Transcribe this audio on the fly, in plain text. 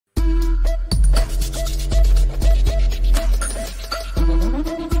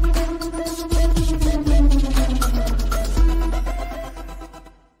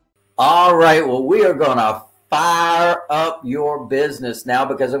All right. Well, we are going to fire up your business now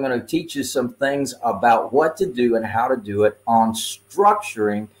because I'm going to teach you some things about what to do and how to do it on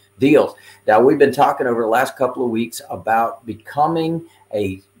structuring deals. Now, we've been talking over the last couple of weeks about becoming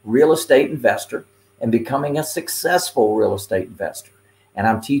a real estate investor and becoming a successful real estate investor. And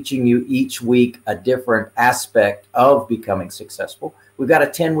I'm teaching you each week a different aspect of becoming successful. We've got a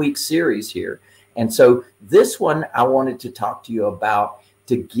 10-week series here. And so this one I wanted to talk to you about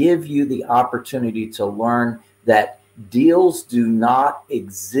to give you the opportunity to learn that deals do not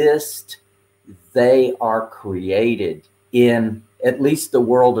exist. They are created in at least the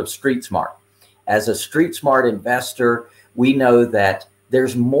world of street smart. As a street smart investor, we know that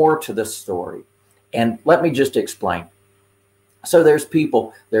there's more to the story. And let me just explain. So there's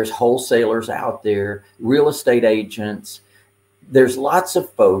people, there's wholesalers out there, real estate agents. There's lots of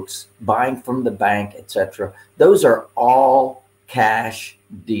folks buying from the bank, etc. Those are all cash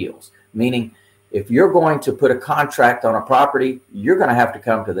deals, meaning if you're going to put a contract on a property, you're going to have to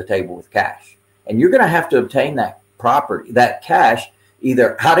come to the table with cash, and you're going to have to obtain that property, that cash,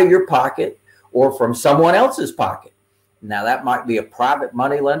 either out of your pocket or from someone else's pocket. Now, that might be a private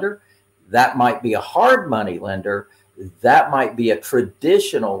money lender. That might be a hard money lender. That might be a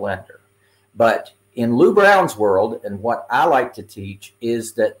traditional lender. But in Lou Brown's world, and what I like to teach,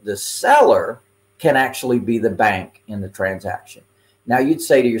 is that the seller can actually be the bank in the transaction. Now, you'd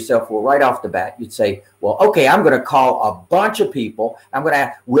say to yourself, well, right off the bat, you'd say, well, okay, I'm going to call a bunch of people. I'm going to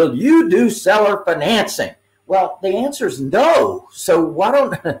ask, will you do seller financing? Well, the answer is no. So why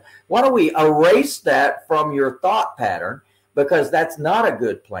don't we erase that from your thought pattern, because that's not a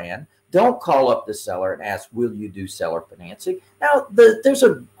good plan. Don't call up the seller and ask, will you do seller financing? Now, there's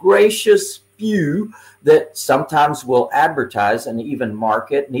a gracious few that sometimes will advertise and even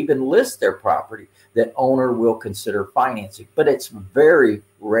market and even list their property that owner will consider financing, but it's very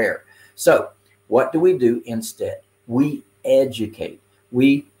rare. So what do we do instead? We educate.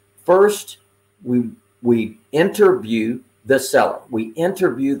 We interview the seller. We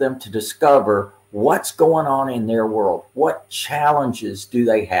interview them to discover what's going on in their world. What challenges do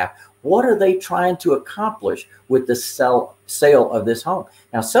they have? What are they trying to accomplish with the sale of this home?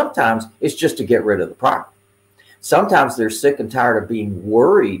 Now, sometimes it's just to get rid of the property. Sometimes they're sick and tired of being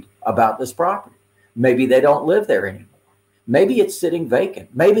worried about this property. Maybe they don't live there anymore. Maybe it's sitting vacant.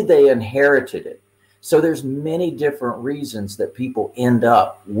 Maybe they inherited it. So there's many different reasons that people end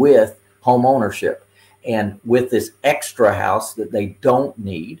up with home ownership and with this extra house that they don't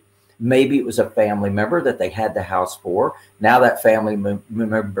need. Maybe it was a family member that they had the house for. Now that family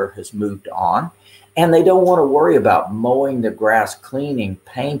member has moved on, and they don't want to worry about mowing the grass, cleaning,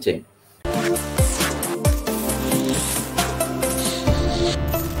 painting.